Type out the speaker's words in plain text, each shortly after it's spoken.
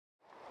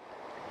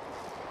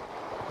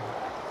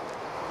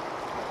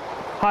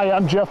Hi,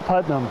 I'm Jeff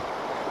Putnam.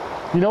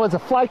 You know, as a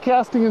fly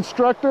casting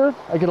instructor,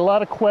 I get a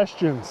lot of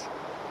questions.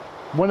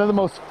 One of the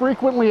most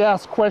frequently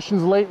asked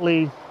questions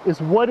lately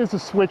is, what is a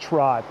switch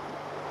rod?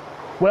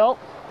 Well,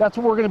 that's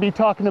what we're going to be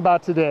talking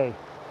about today.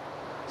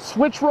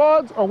 Switch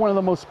rods are one of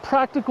the most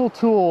practical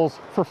tools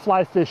for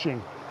fly fishing.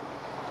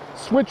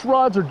 Switch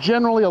rods are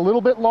generally a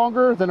little bit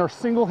longer than our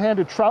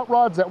single-handed trout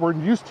rods that we're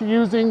used to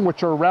using,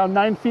 which are around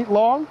 9 feet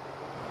long.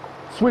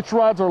 Switch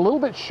rods are a little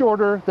bit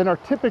shorter than our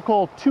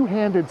typical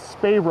two-handed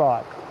spey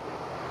rod.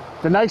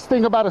 The nice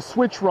thing about a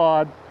switch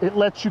rod, it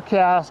lets you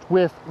cast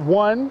with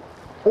one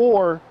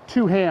or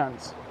two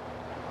hands.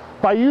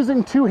 By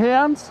using two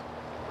hands,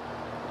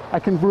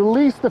 I can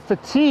release the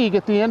fatigue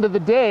at the end of the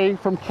day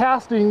from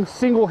casting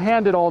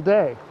single-handed all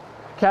day.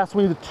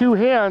 Casting with two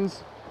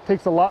hands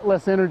takes a lot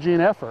less energy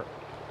and effort.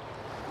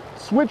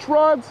 Switch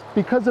rods,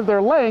 because of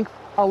their length,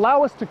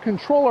 allow us to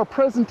control our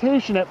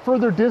presentation at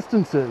further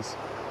distances,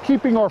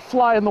 keeping our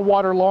fly in the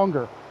water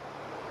longer.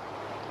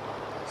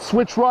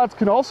 Switch rods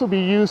can also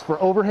be used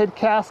for overhead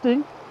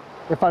casting.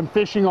 If I'm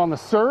fishing on the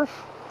surf,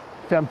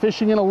 if I'm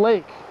fishing in a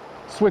lake,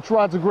 switch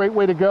rod's a great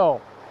way to go.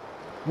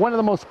 One of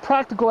the most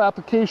practical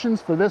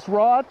applications for this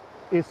rod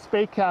is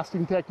spey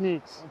casting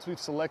techniques. Once we've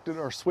selected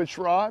our switch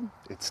rod,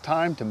 it's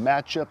time to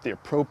match up the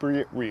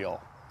appropriate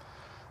reel.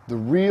 The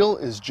reel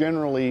is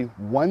generally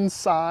one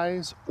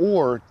size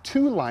or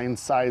two line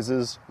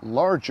sizes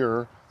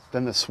larger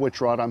than the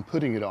switch rod I'm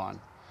putting it on.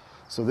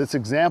 So this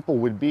example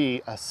would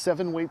be a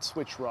 7-weight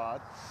switch rod.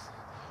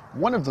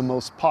 One of the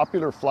most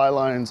popular fly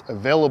lines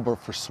available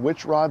for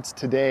switch rods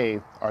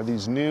today are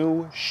these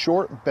new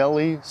short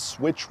belly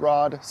switch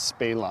rod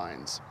spey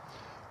lines.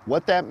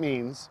 What that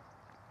means,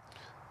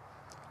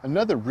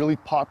 another really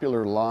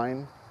popular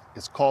line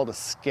is called a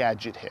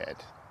Skagit head.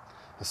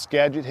 A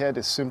Skagit head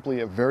is simply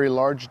a very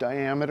large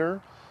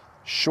diameter,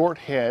 short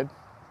head,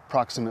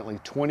 approximately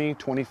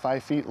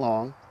 20-25 feet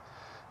long,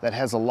 that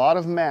has a lot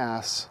of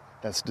mass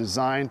that's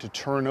designed to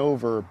turn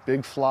over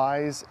big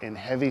flies and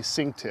heavy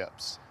sink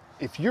tips.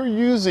 If you're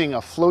using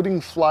a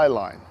floating fly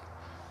line,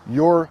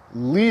 your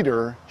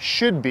leader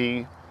should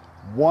be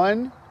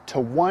 1 to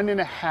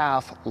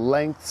 1.5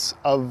 lengths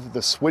of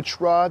the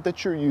switch rod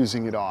that you're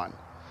using it on.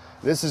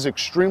 This is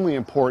extremely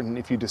important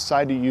if you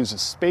decide to use a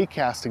spey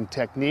casting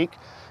technique,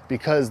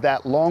 because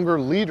that longer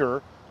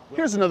leader.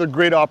 Here's another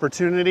great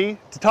opportunity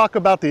to talk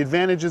about the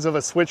advantages of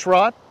a switch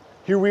rod.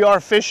 Here we are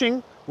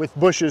fishing with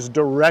bushes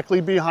directly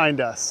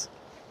behind us.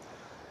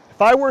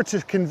 If I were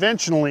to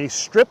conventionally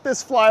strip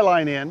this fly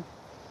line in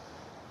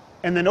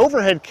and then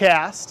overhead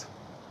cast,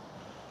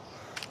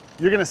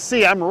 you're gonna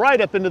see I'm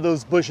right up into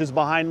those bushes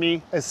behind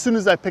me as soon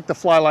as I pick the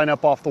fly line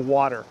up off the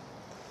water.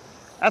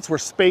 That's where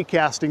spey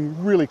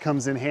casting really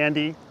comes in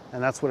handy,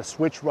 and that's what a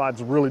switch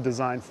rod's really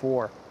designed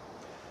for.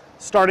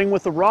 Starting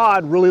with the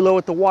rod really low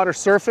at the water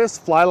surface,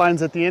 fly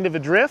lines at the end of a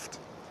drift.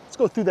 Let's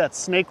go through that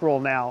snake roll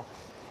now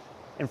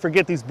and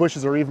forget these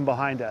bushes are even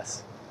behind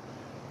us.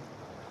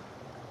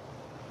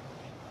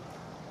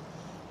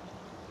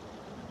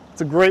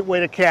 It's a great way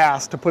to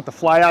cast, to put the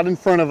fly out in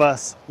front of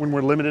us when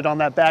we're limited on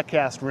that back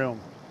cast room.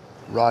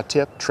 Rod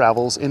tip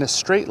travels in a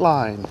straight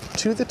line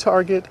to the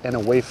target and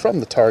away from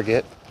the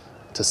target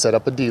to set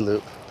up a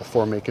D-loop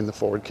before making the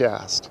forward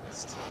cast.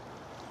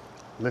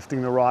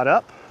 Lifting the rod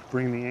up,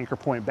 bringing the anchor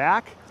point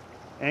back,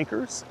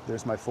 anchors,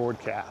 there's my forward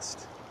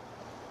cast.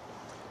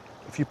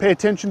 If you pay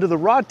attention to the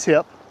rod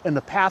tip and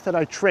the path that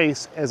I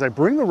trace as I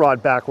bring the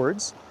rod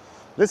backwards,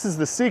 this is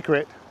the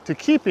secret to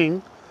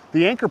keeping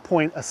the anchor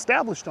point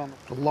established on them.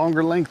 The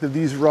longer length of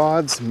these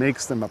rods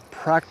makes them a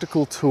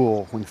practical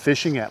tool when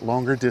fishing at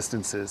longer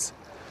distances.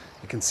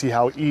 You can see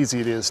how easy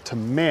it is to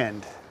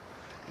mend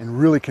and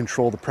really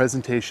control the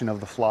presentation of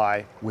the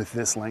fly with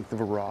this length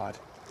of a rod.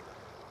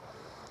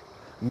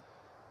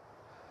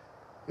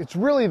 It's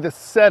really the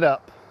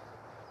setup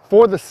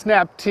for the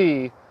snap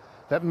tee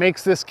that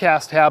makes this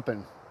cast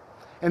happen.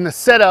 And the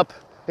setup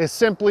is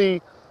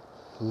simply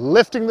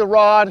lifting the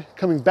rod,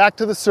 coming back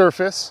to the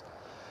surface,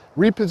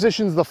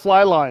 repositions the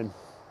fly line.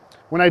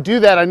 When I do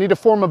that, I need to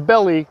form a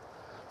belly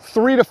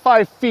 3 to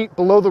 5 feet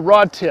below the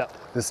rod tip.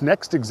 This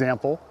next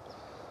example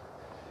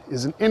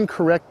is an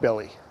incorrect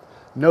belly.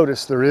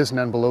 Notice there is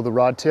none below the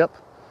rod tip.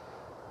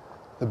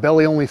 The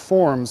belly only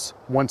forms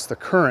once the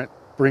current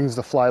brings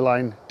the fly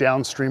line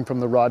downstream from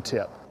the rod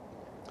tip.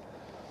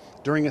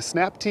 During a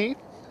snap tee,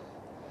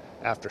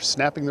 after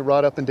snapping the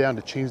rod up and down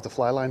to change the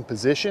fly line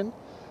position,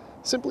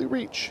 simply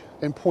reach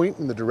and point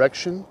in the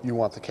direction you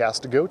want the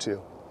cast to go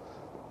to.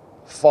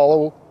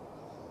 Follow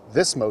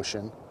this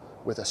motion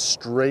with a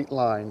straight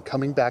line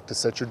coming back to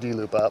set your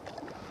D-loop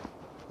up,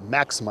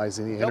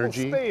 maximizing the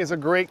energy. Double spey is a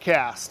great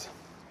cast.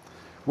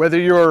 Whether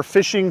you're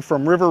fishing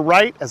from river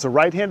right as a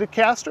right-handed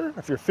caster, or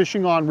if you're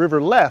fishing on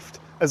river left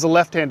as a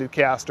left-handed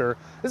caster,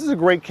 this is a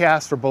great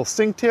cast for both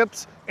sink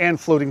tips and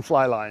floating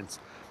fly lines.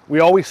 We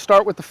always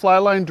start with the fly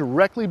line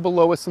directly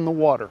below us in the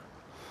water.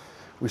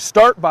 We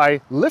start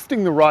by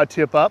lifting the rod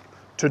tip up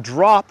to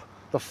drop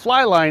the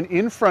fly line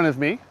in front of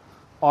me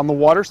on the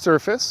water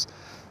surface.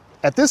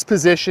 At this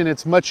position,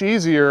 it's much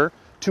easier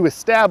to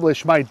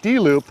establish my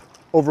D-loop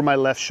over my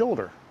left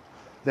shoulder.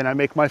 Then I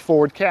make my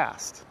forward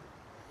cast.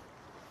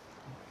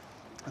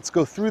 Let's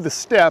go through the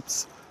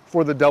steps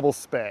for the double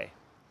spay.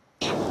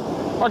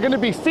 Are going to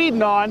be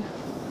feeding on,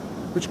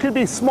 which could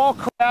be small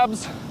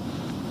crabs,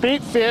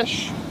 bait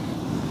fish,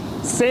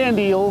 sand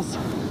eels.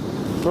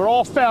 They're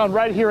all found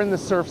right here in the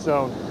surf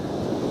zone.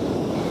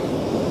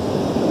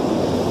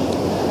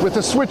 With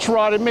the switch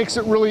rod, it makes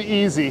it really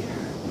easy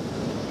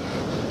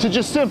to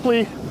just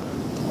simply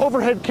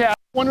overhead cast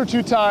 1 or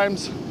 2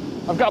 times.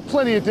 I've got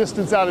plenty of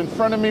distance out in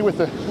front of me with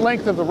the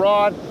length of the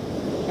rod,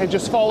 and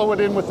just follow it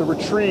in with the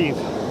retrieve.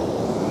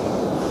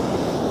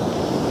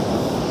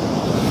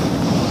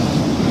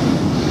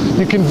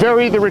 You can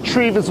vary the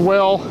retrieve as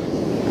well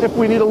if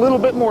we need a little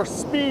bit more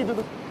speed.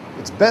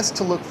 It's best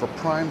to look for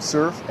prime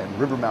surf and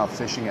rivermouth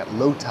fishing at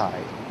low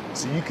tide,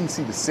 so you can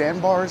see the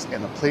sandbars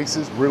and the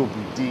places where it'll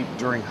be deep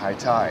during high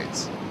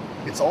tides.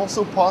 It's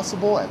also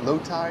possible at low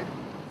tide.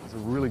 It's a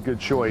really good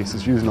choice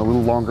is using a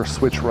little longer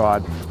switch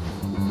rod.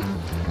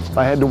 If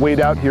I had to wade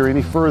out here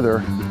any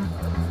further,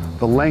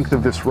 the length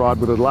of this rod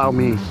would allow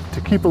me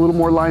to keep a little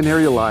more line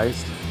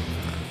aerialized,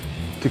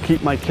 to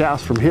keep my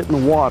cast from hitting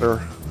the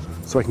water,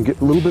 so I can get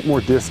a little bit more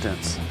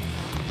distance.